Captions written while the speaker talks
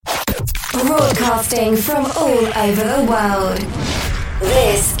Broadcasting from all over the world.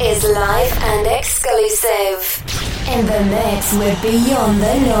 This is live and exclusive. In the mix with Beyond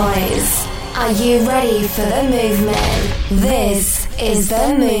the Noise. Are you ready for the movement? This is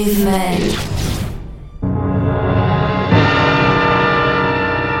the movement.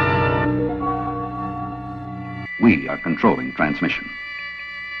 We are controlling transmission.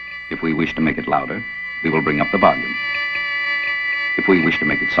 If we wish to make it louder, we will bring up the volume. If we wish to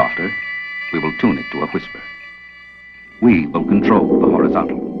make it softer, we will tune it to a whisper. We will control the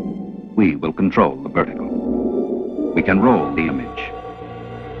horizontal. We will control the vertical. We can roll the image,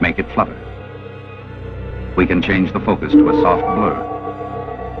 make it flutter. We can change the focus to a soft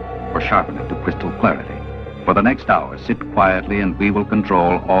blur, or sharpen it to crystal clarity. For the next hour, sit quietly and we will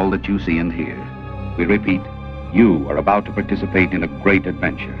control all that you see and hear. We repeat, you are about to participate in a great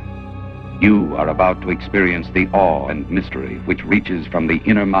adventure. You are about to experience the awe and mystery which reaches from the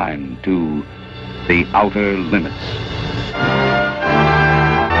inner mind to the outer limits.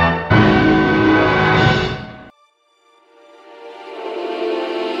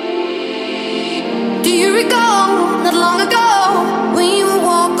 Do you recall, not long ago, when you would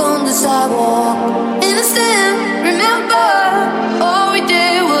walk on the sidewalk? Innocent, remember, all we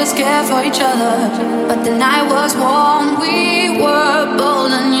did was care for each other. But the night was warm, we were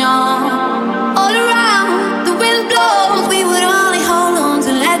bold and young. All around, the wind blows, we would only hold on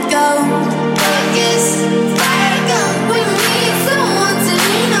to let go. I guess, fire gun, we need someone to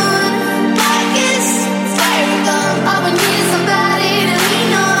lean on. I guess, fire gun, all we need is somebody to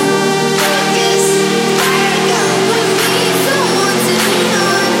lean on. I guess, fire gun, we need someone to lean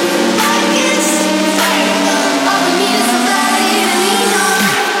on. I guess, fire gun, all we need is somebody to lean on.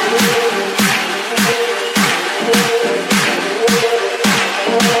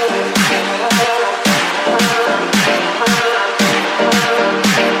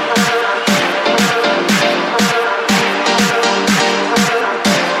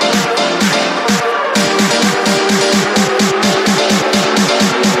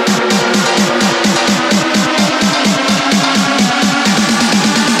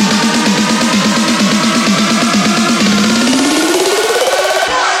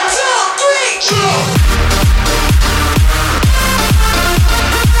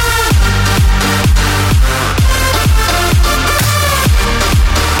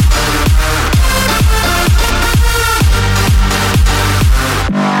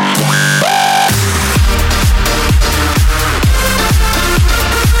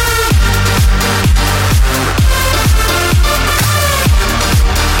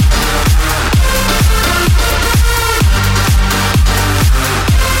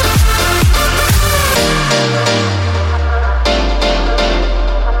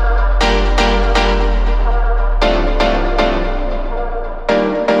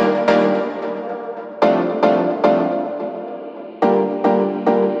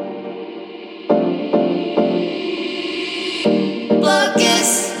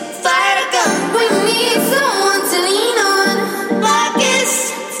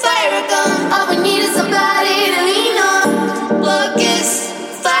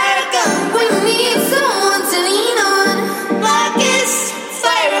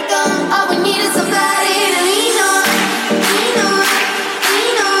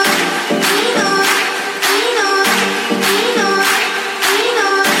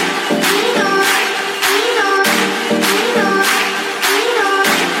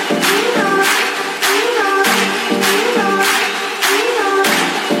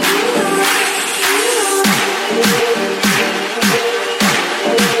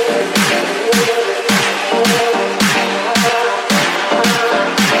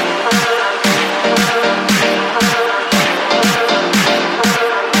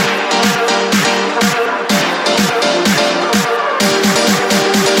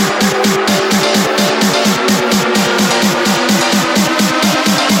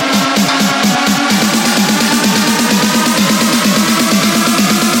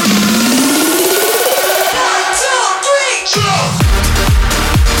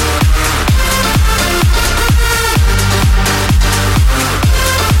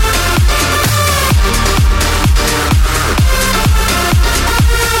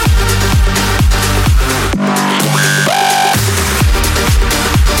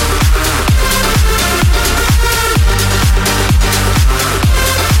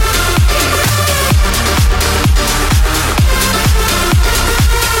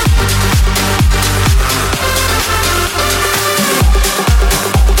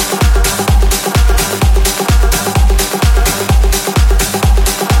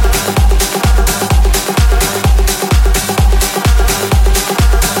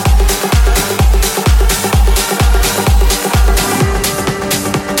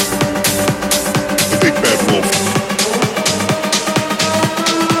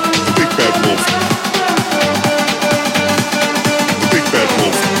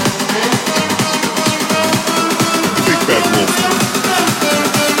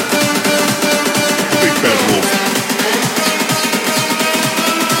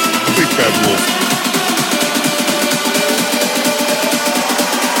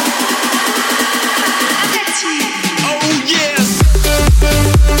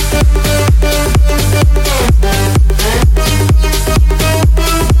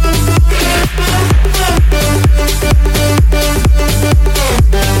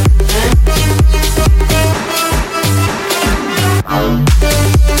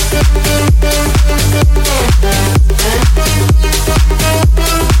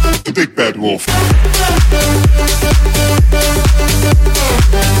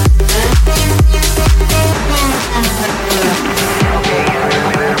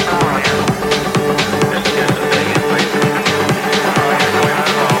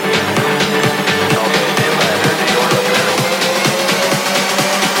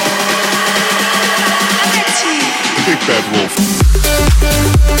 Bad Wolf.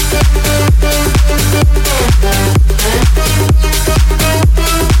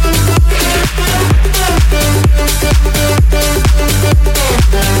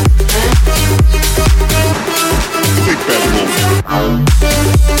 Big Bad Wolf.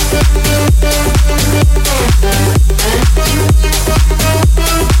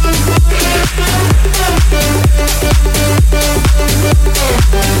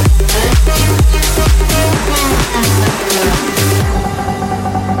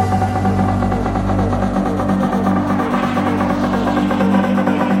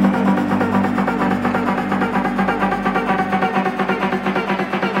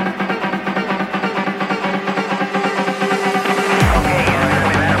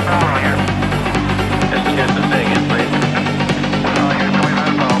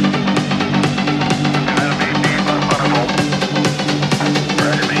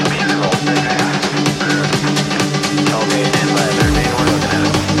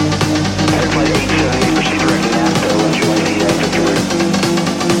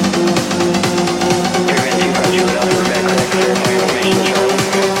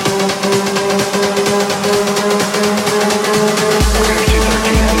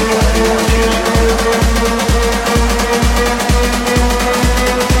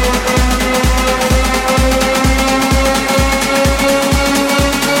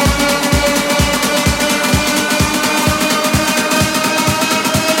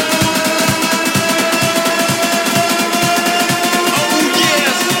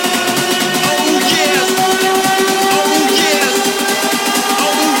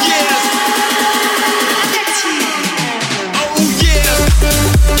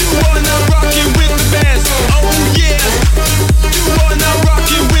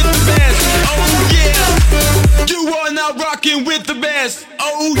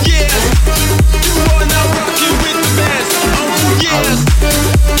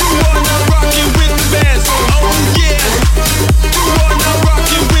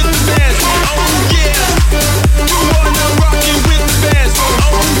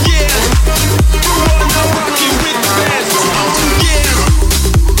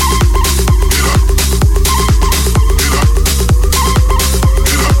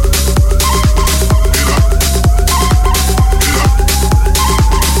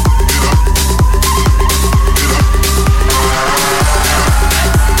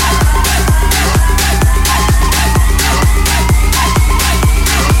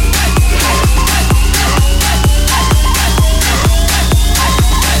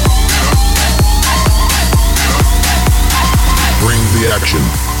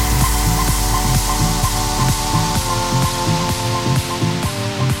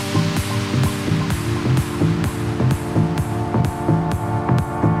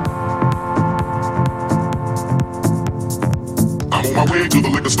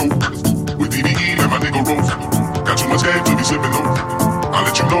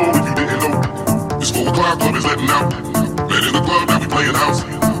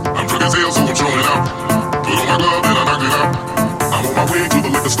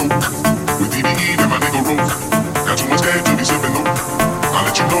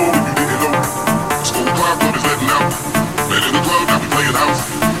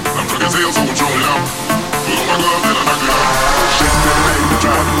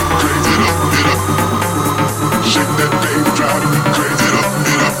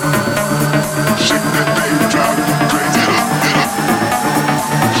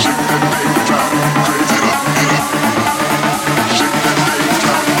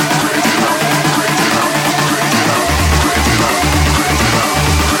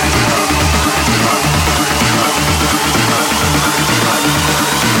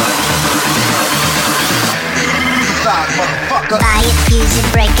 Buy it, fuse it,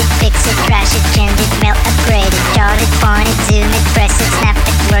 break it, fix it, trash it, change it, melt, upgrade it, chart it, point it, zoom it, press it, snap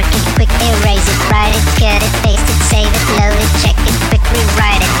it, work it, quick erase it, write it, cut it, paste it, save it, load it, check it, quick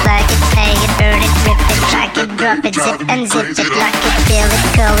rewrite it, plug it, pay it, burn it, rip it, track it, drop it, zip unzip it, lock it, fill it,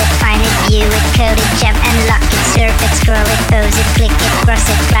 call it, find it, view it, code it, jump and lock it, surf it, scroll it, pose it, click it, cross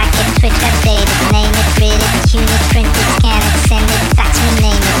it, crack it, switch, update it, name it, read it, tune it, print it, scan it, send it, fax,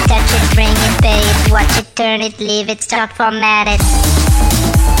 rename it, touch it, bring it, pay it, watch it, turn it, leave it, start, format it.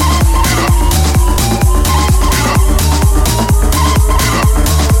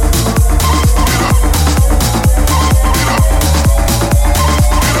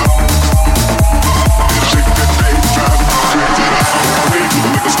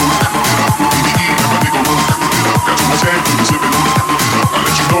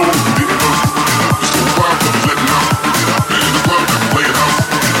 Letting out.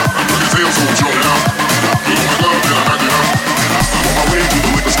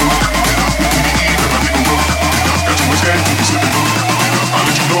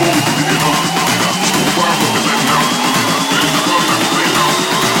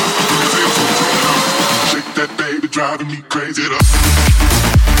 driving me crazy.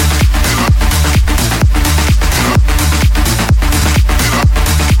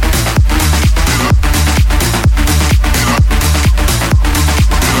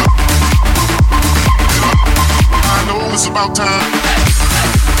 I know it's about time.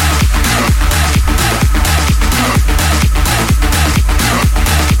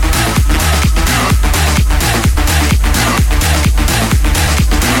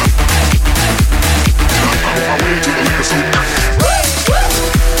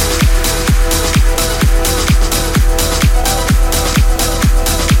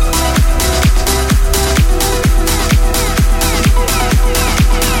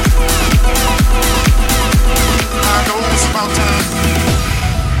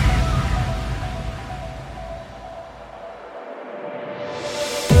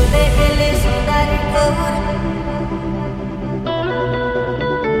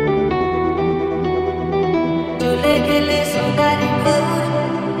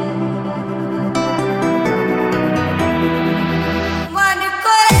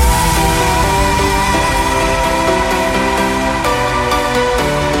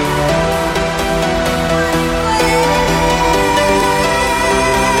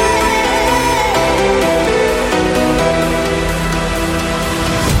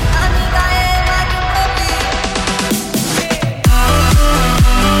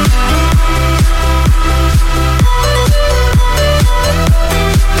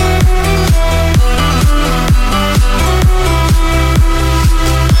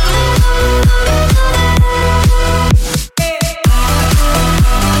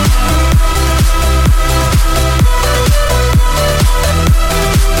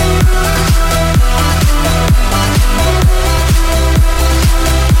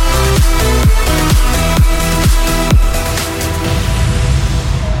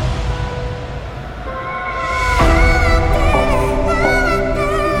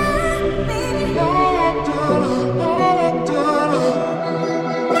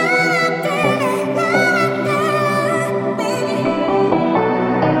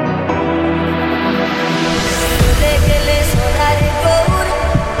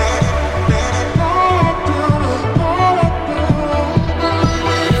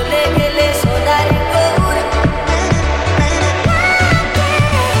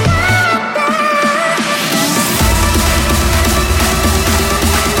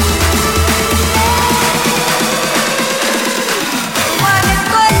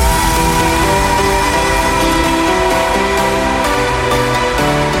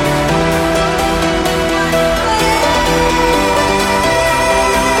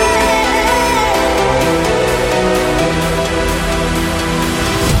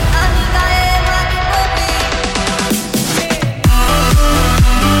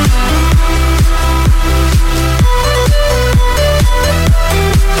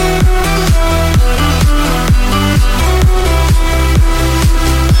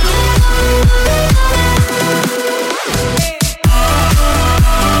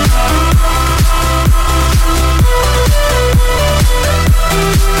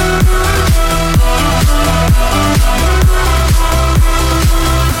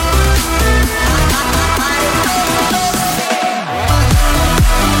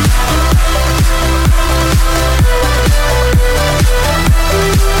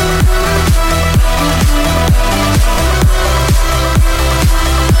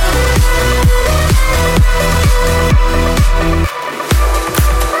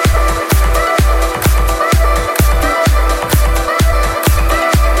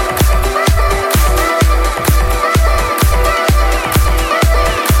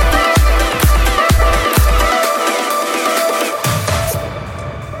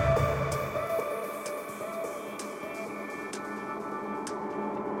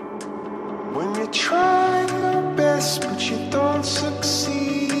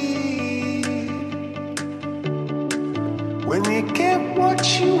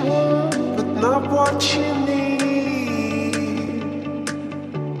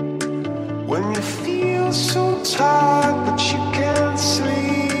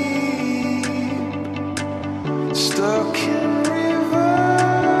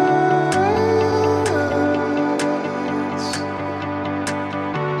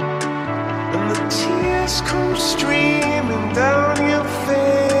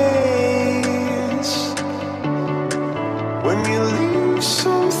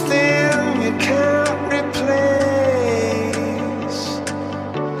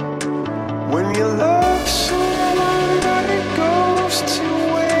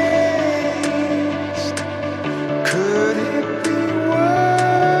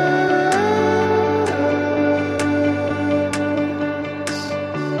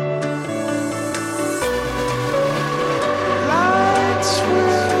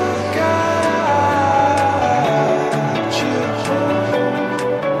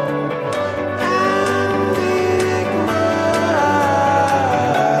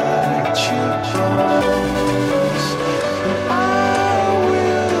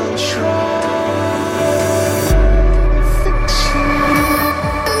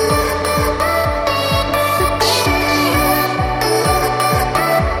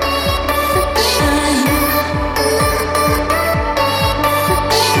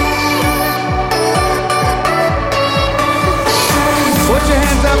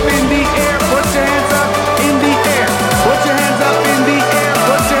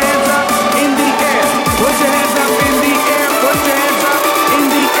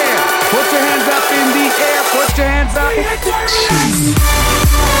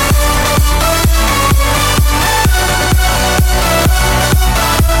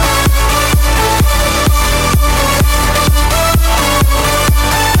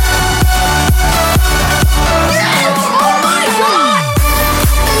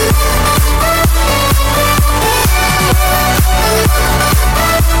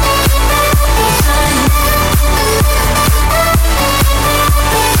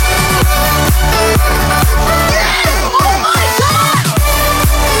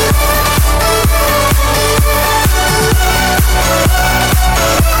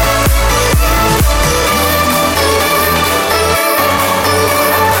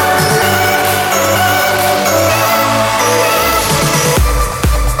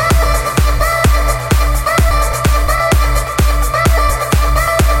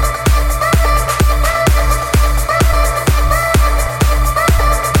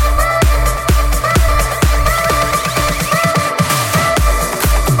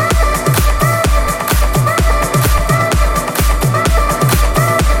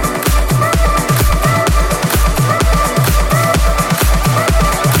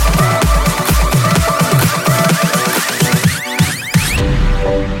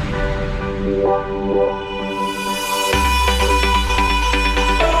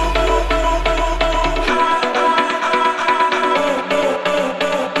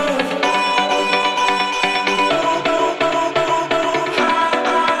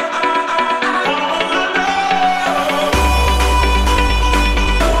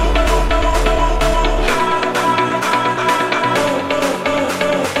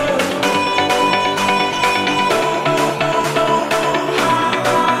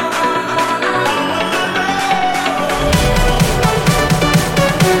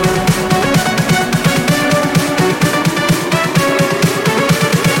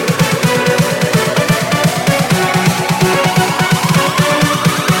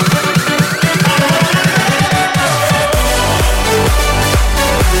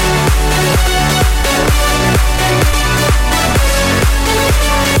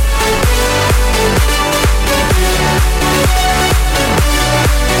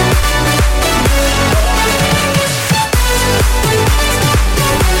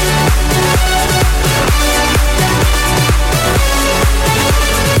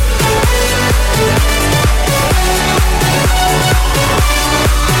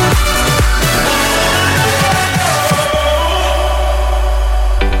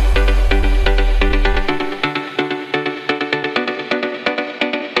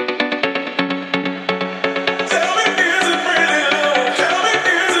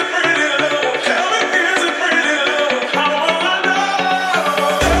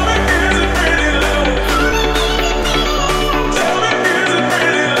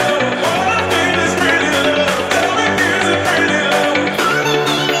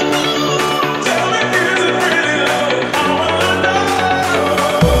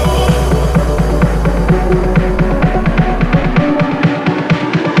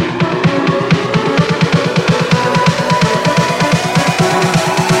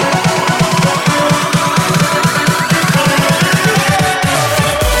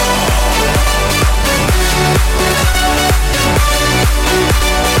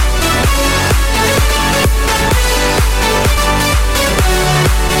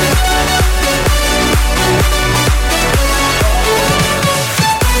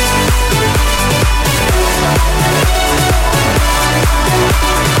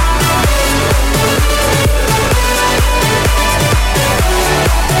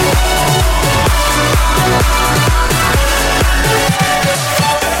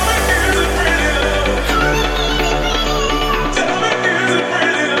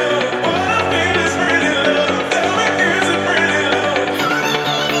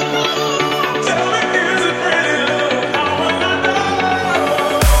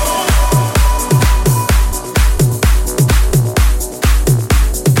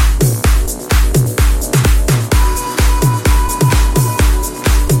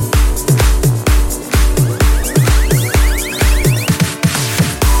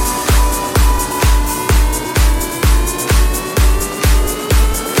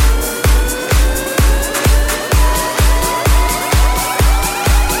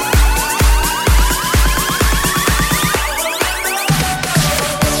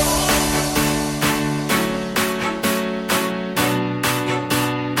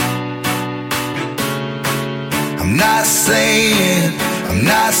 saying I'm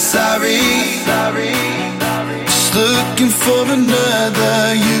not sorry. Just looking for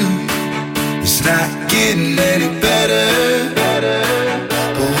another you. It's not getting any better.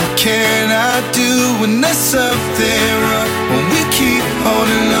 But what can I do when there's something wrong? When we keep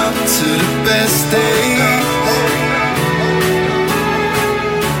holding on to the best days.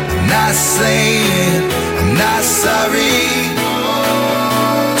 I'm not saying I'm not sorry.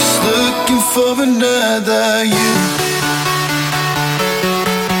 Just looking for another you.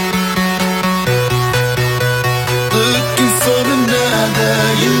 Looking for another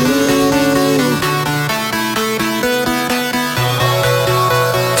you.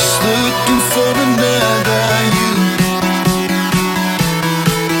 Just looking for another you.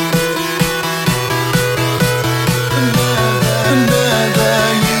 Another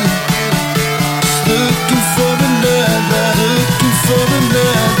you. Just looking for another you.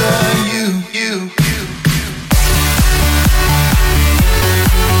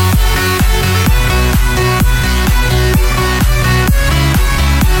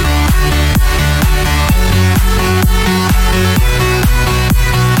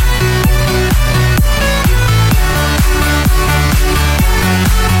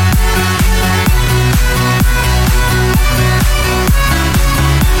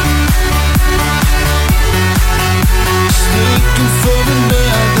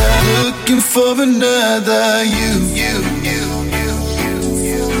 Looking for another you.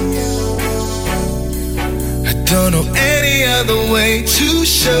 I don't know any other way to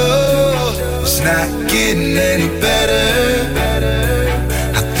show it's not getting any better.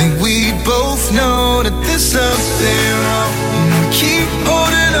 I think we both know that there's something wrong. We keep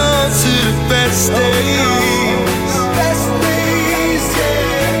holding on to the best days.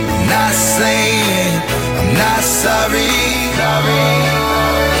 I'm not saying I'm not sorry.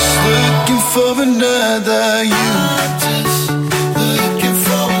 Just looking for another you. I'm just looking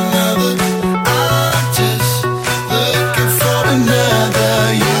for another. I'm just looking for another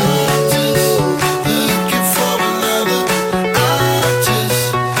you. Just looking for another. I'm just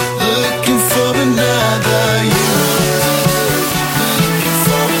looking for another you. Looking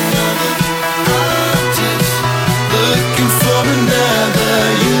for another. I'm just looking for another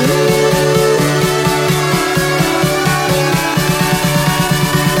you.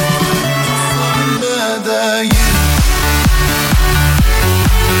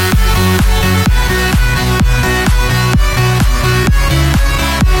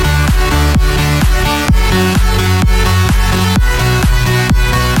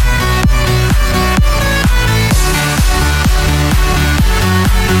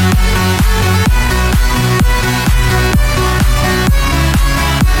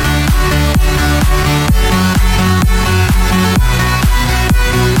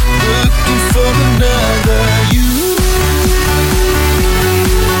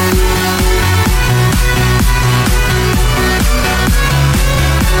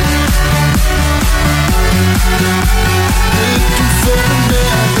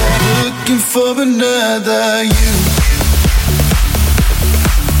 For another you.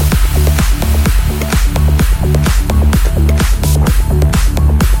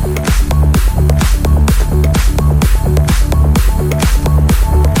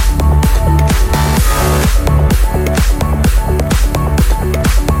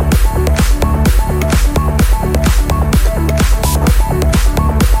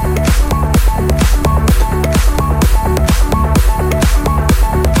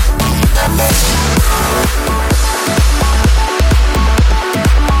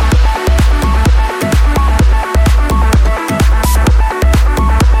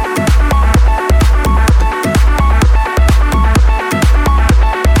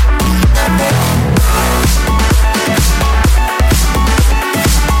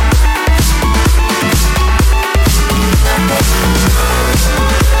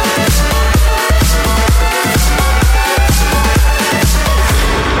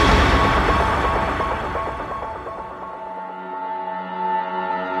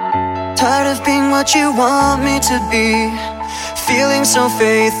 Tired of being what you want me to be, feeling so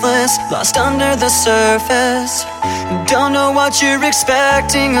faithless, lost under the surface. Don't know what you're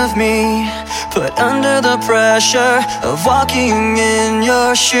expecting of me, put under the pressure of walking in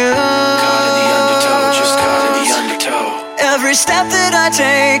your shoes. Caught in the undertow, just caught in the undertow. Every step that I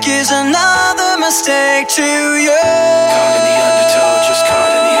take is another mistake to you. Caught in the undertow, just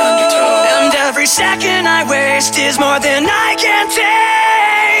caught in the undertow. And every second I waste is more than I can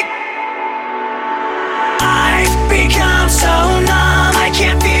take. I've become so numb, I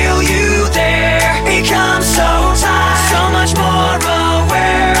can't feel you there. Become so tired, so much more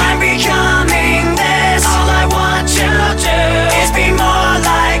aware. I'm becoming this, all I want to do.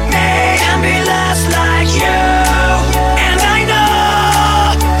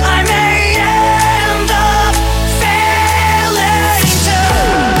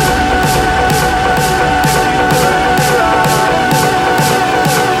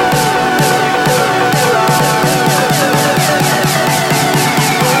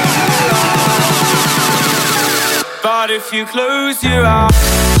 if you close your eyes.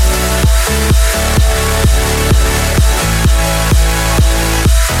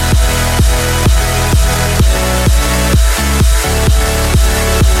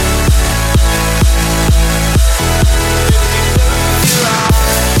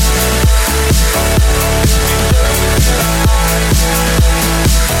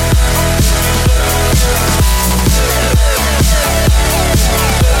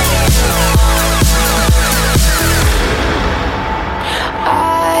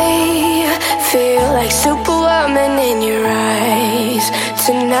 Like Superwoman in your eyes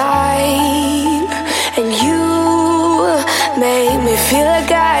tonight, and you made me feel like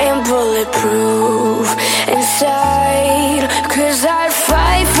I am bulletproof inside. 'Cause I'd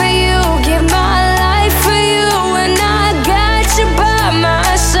fight for you, give my life for you, and I got you by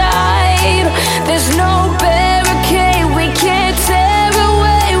my side. There's no barricade we can't tear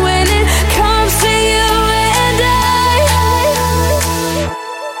away when it comes to you and I.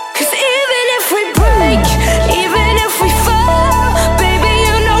 'Cause even if we break, even if we fall, baby,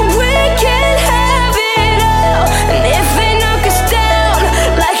 you know we can have it all. And if they knock us down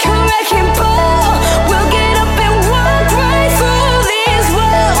like a wrecking ball, we'll get up and walk right through these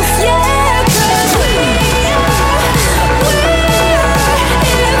walls. Yeah, 'cause we are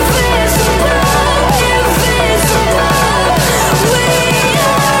invincible, invincible. We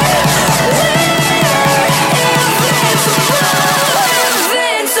are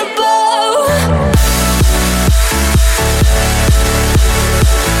invincible.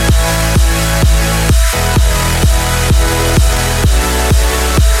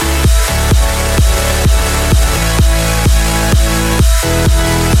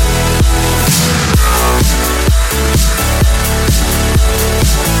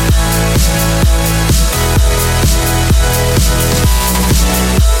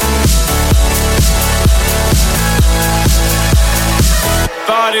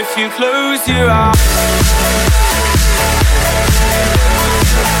 But if you close your eyes,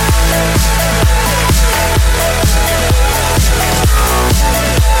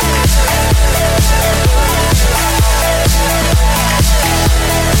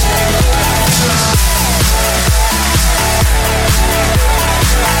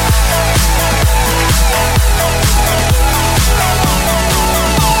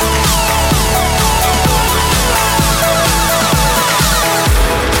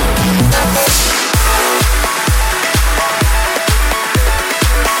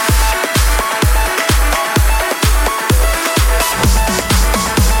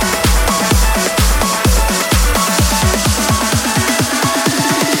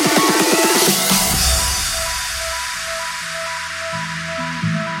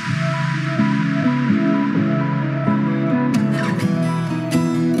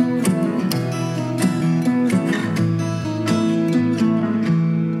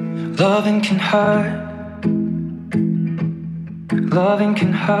 Loving can hurt. Loving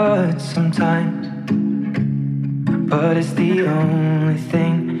can hurt sometimes, but it's the only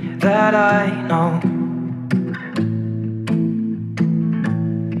thing that I know.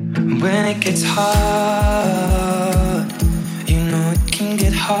 When it gets hard, you know it can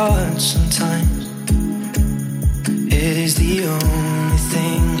get hard sometimes. It is the only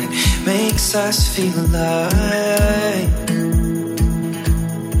thing that makes us feel alive.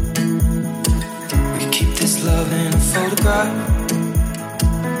 Love in a photograph.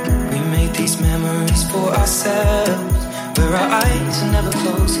 We made these memories for ourselves, where our eyes are never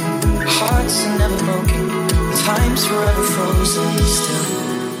closing, our hearts are never broken, time's forever frozen still.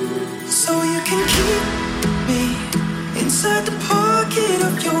 So you can keep me inside the pocket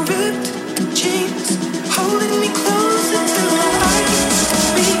of your ripped jeans, holding me closer till our eyes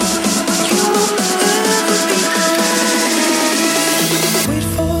meet. You will never be. Wait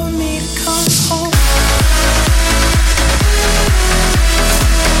for me to come home.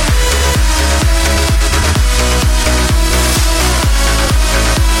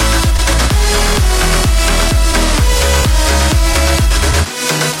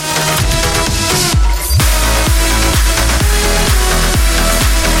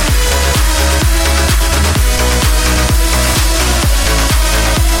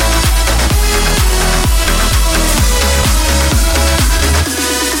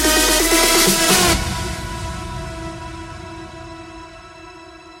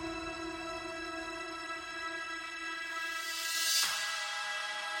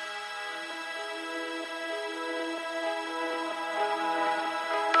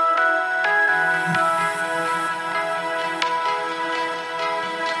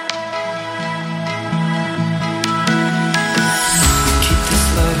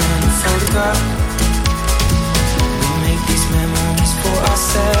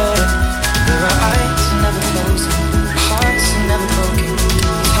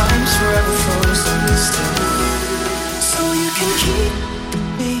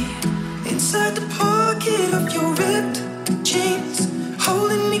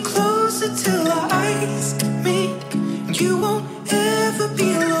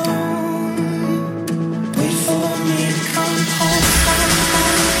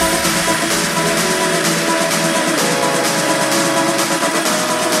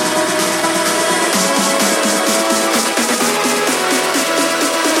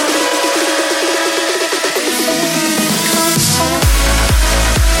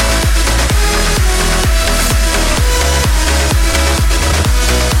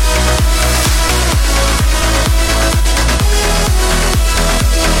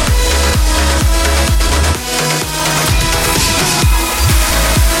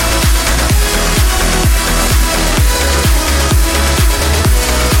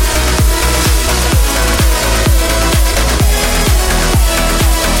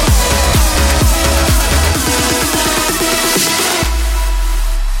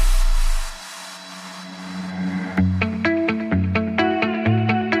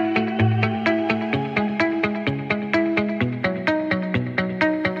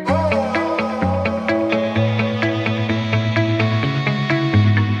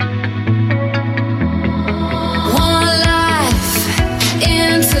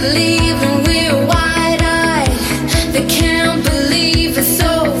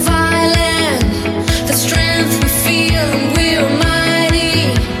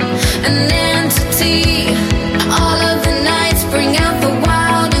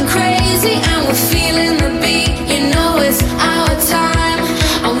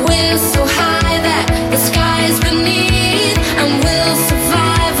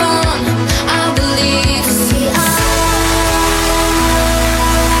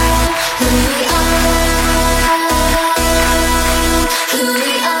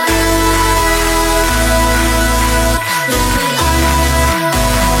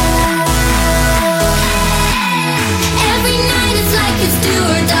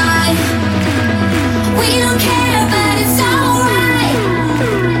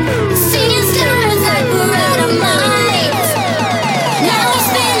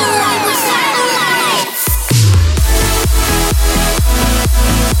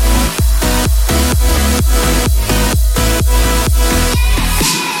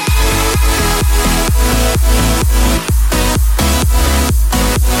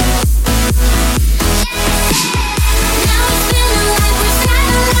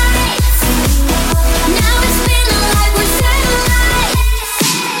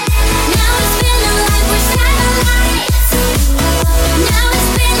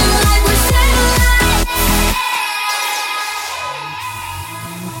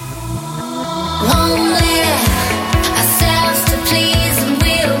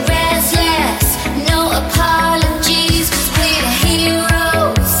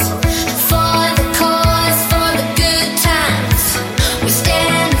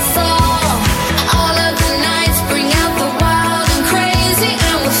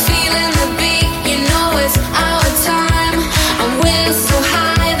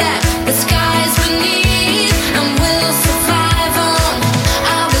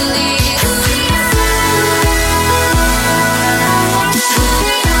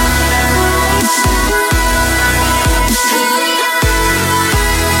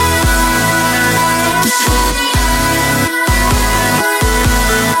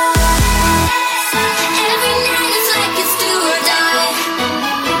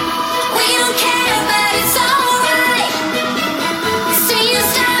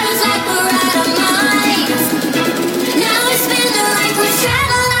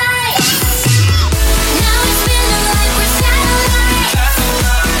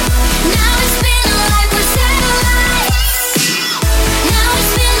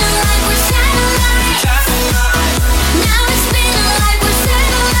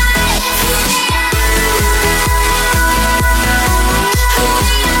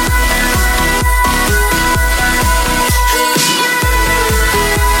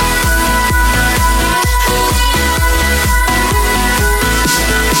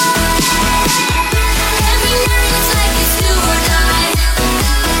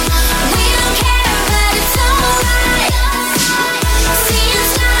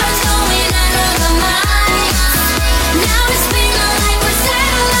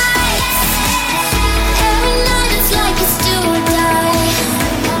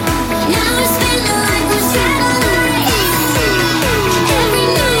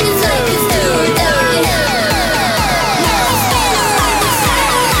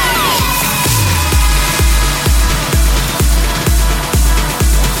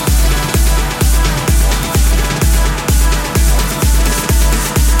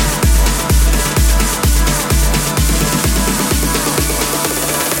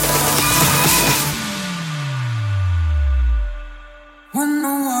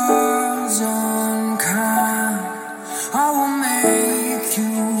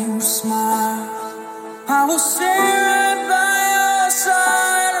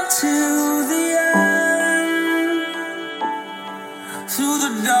 through the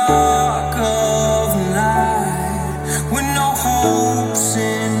dark of night, with no hopes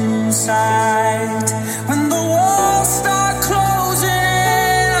in sight. When the walls start closing,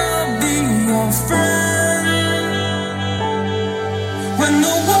 I'll be your friend. When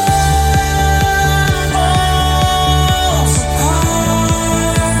the world falls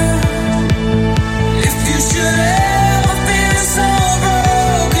apart, if you should ever feel so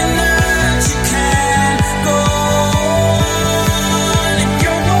broken that you can't go on, if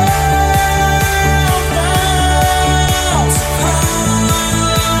your world falls apart,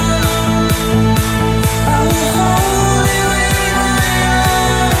 I will hold you in my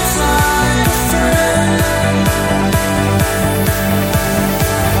arms like a friend.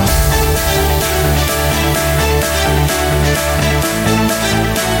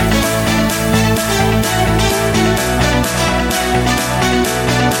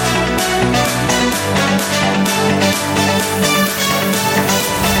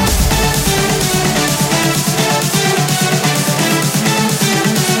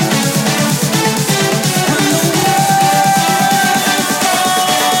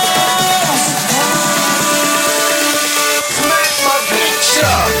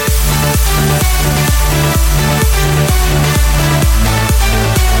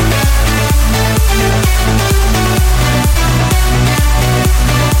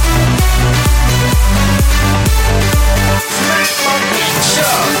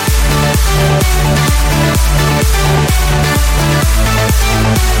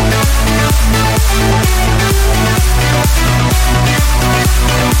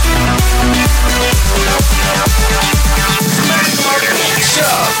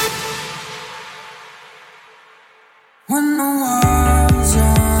 When the world's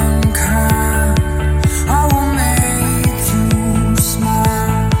unkind, I will make you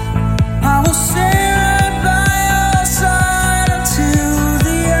smile. I will stay right by your side until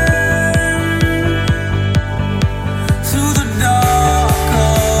the end. Through the dark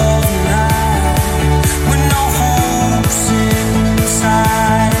of night, with no hopes in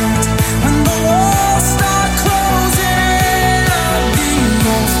sight. When the walls start closing, I'll be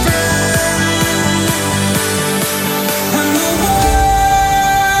your friend. When the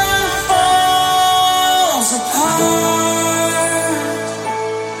world falls apart,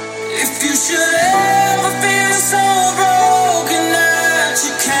 if you should ever feel so broken that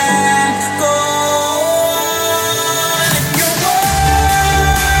you can't go on, if your world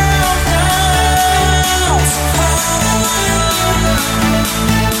falls apart,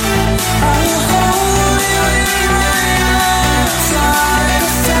 I will hold you in my arms like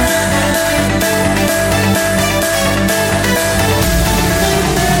a friend.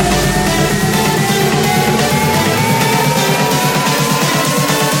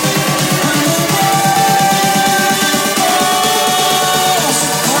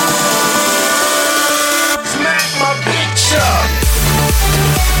 Smack my bitch up.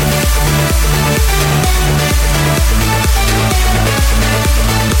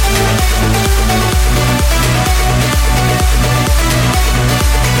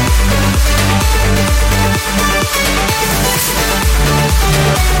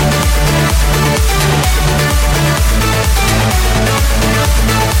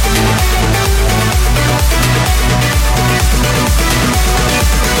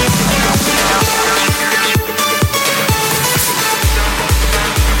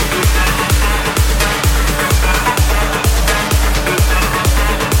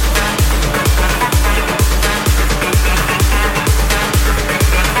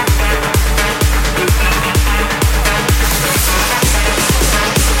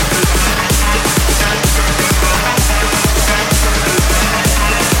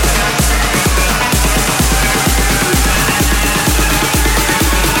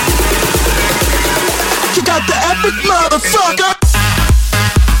 You got the epic motherfucker.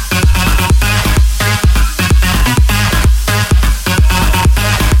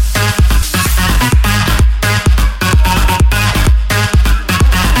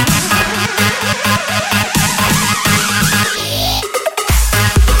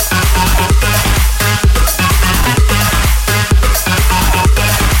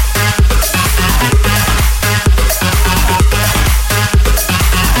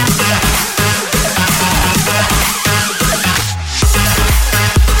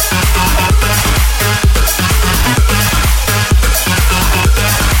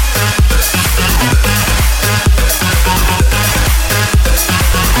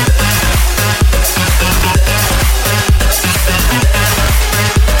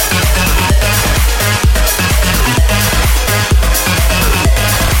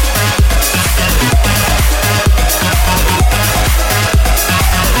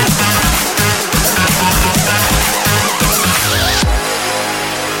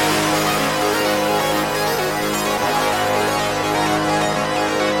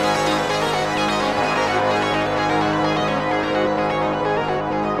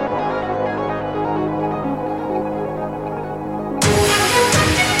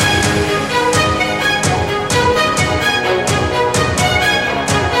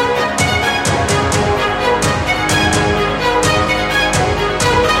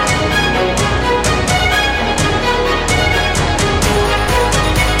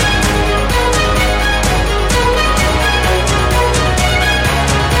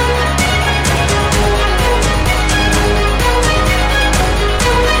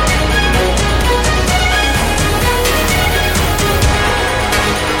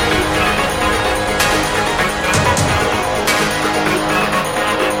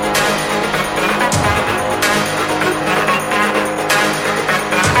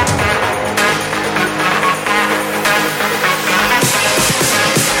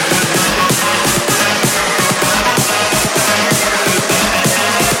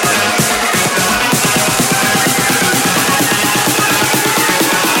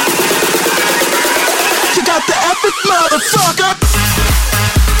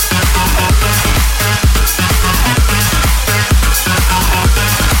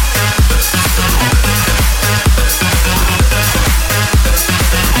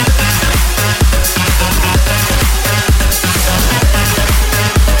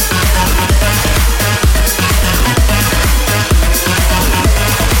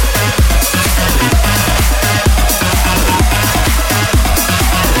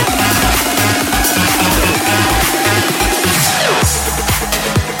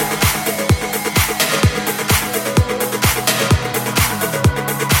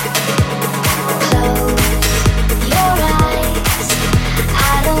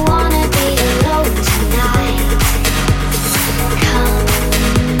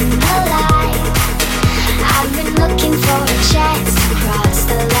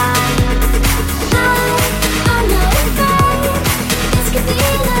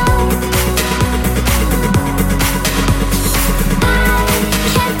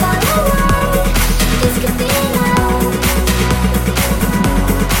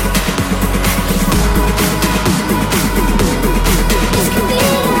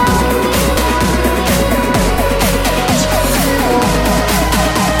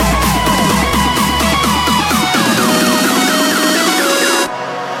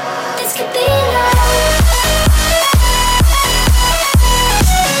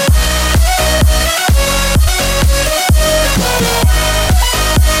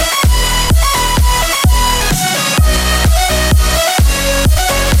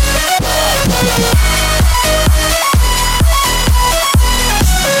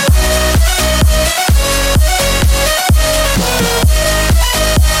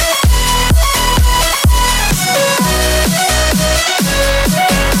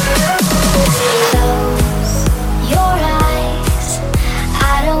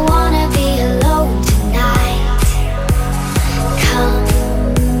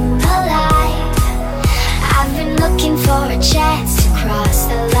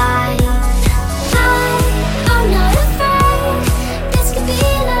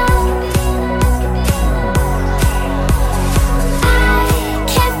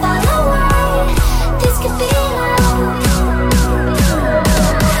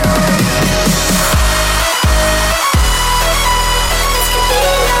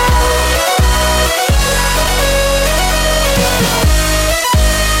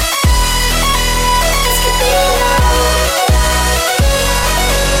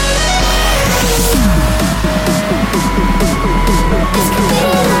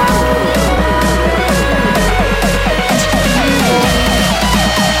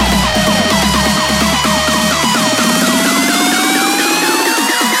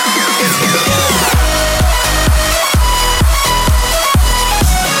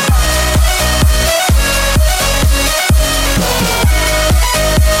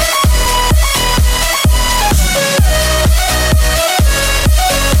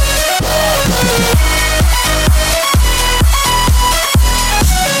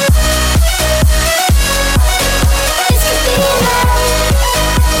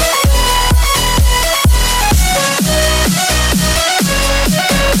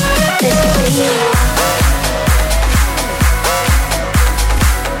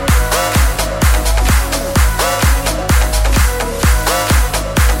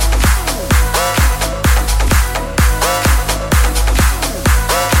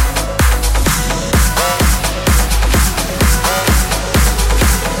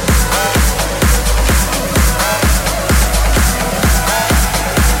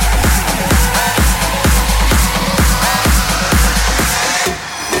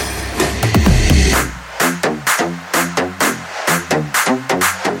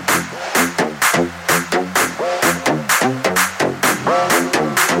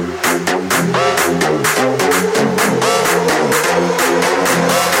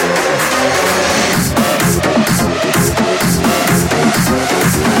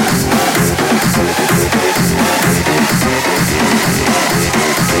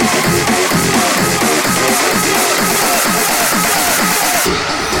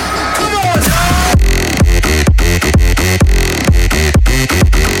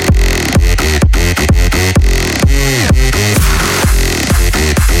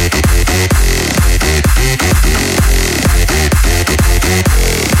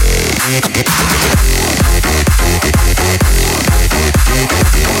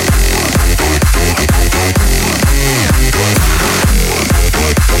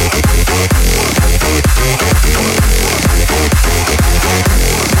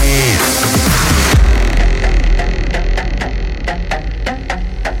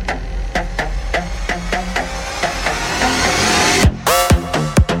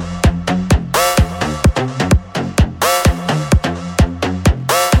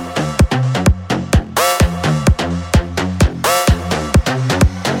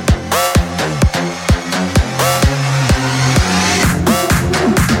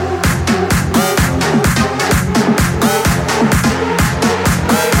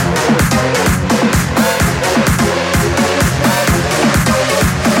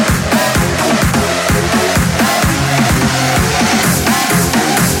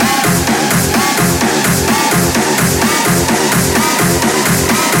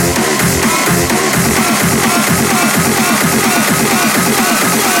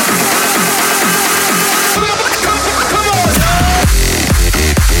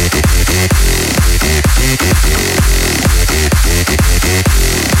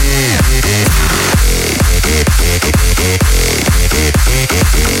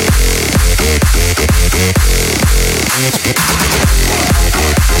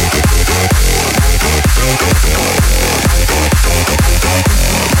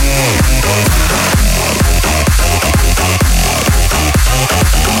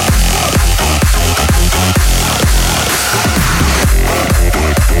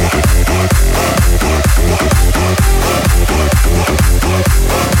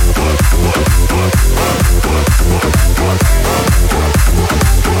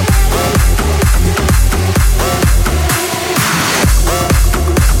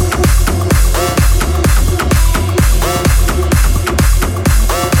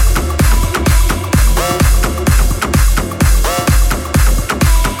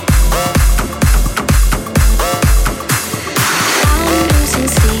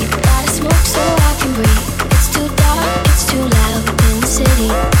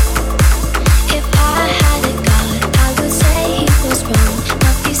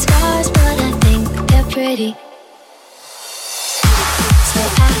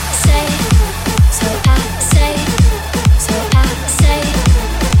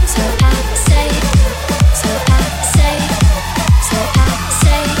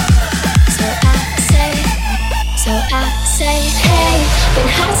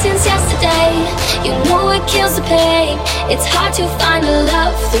 It's hard to find a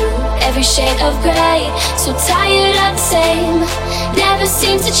love through every shade of gray. So tired of the same, never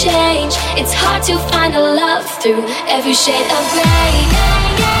seems to change. It's hard to find a love through every shade of gray.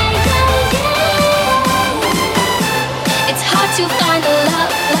 It's hard to find a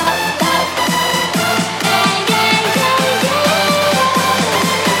love, love, love.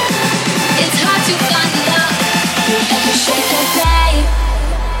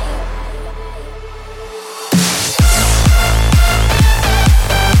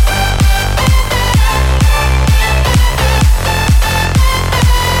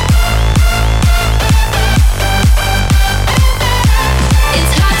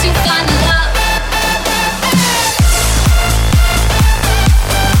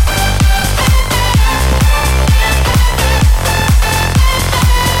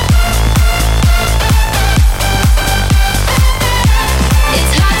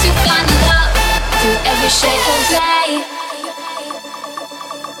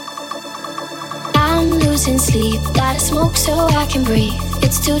 smoke so I can breathe.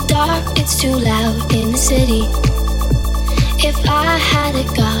 It's too dark, it's too loud in the city. If I had a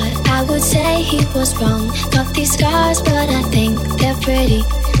god, I would say he was wrong. Got these scars, but I think they're pretty.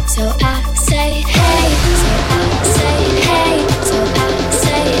 So I say hey, so I say hey, so I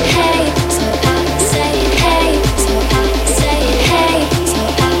say hey, so I say hey, so I say hey, so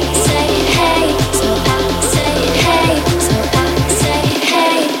I say hey, so I say hey, so I say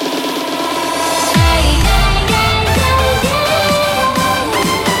hey.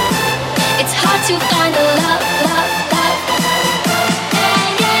 It's hard to find a love, love, love.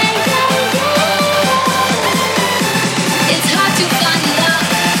 It's hard to find love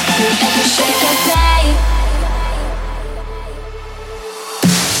through every shade of gray.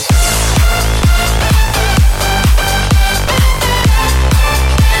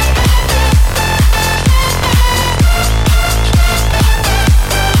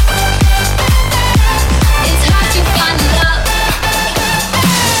 It's hard to find love.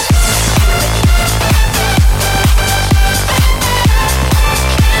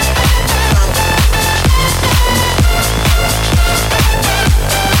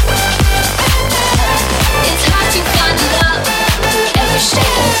 It's hard to find love through every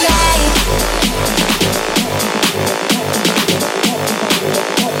shade of gray.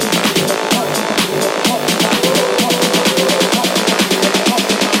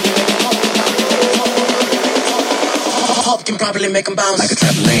 Pop can probably make them bounce like a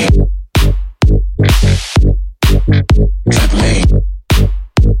trampoline. Trampoline.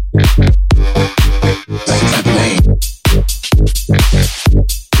 Like a trampoline.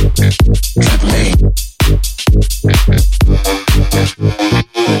 Trampoline.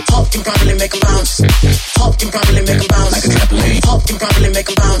 Pop can probably make them bounce. Pop can probably make them bounce like a trampoline. Pop can probably make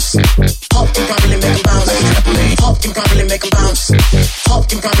them bounce. Pop can probably make them bounce like a trampoline. Pop can probably make them bounce. Pop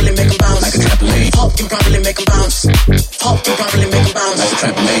can probably make them bounce like a trampoline. Pop can probably make them bounce. Pop can probably make them bounce like a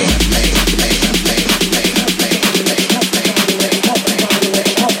trampoline.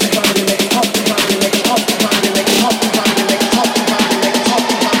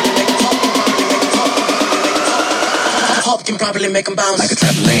 Pop can probably make them bounce like a trampoline. Trampoline. Like a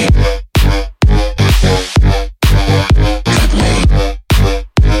trampoline. Trampoline.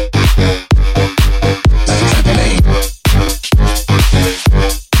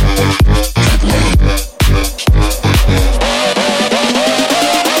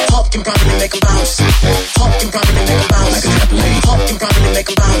 Pop can probably make them bounce. Pop can probably make them bounce like a trampoline. Pop can probably make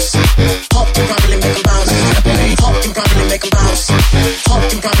them bounce. Pop can probably make them bounce like a trampoline. Pop can probably make them bounce. Pop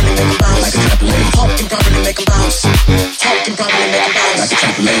can probably make them bounce like a trampoline. Pop can probably make them bounce. Pop can probably make them bounce like a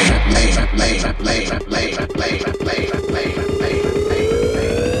trampoline.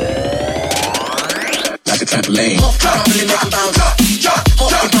 Like a trampoline. Pop can probably make them bounce. Pop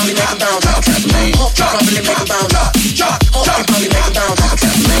can probably make them bounce like a trampoline. Pop can probably make them bounce. Pop can probably make them bounce like a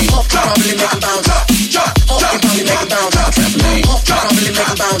trampoline. Pop can probably make them bounce. Pop can probably make them bounce like a trampoline. Pop can probably make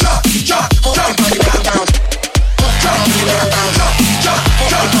them bounce. Pop can probably make them bounce.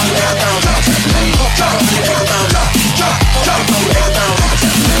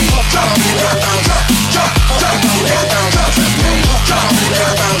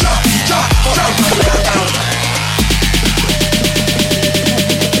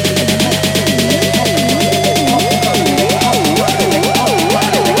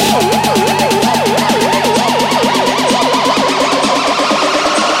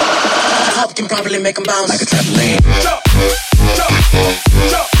 Pop can probably make them bounce. Pop can probably make them bounce like a trampoline. Pop can probably make them bounce. Pop can probably make them bounce like a trampoline.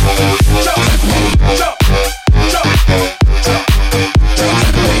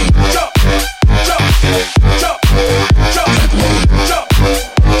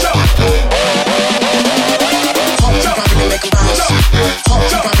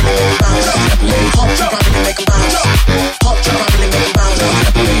 Pop can probably make them bounce. Pop can probably make them bounce like a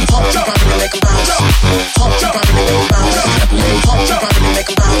trampoline. Pop can probably make them bounce. Pop can probably make them bounce. Pop can probably make them bounce like a trampoline.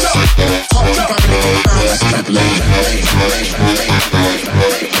 Pop can probably make them bounce.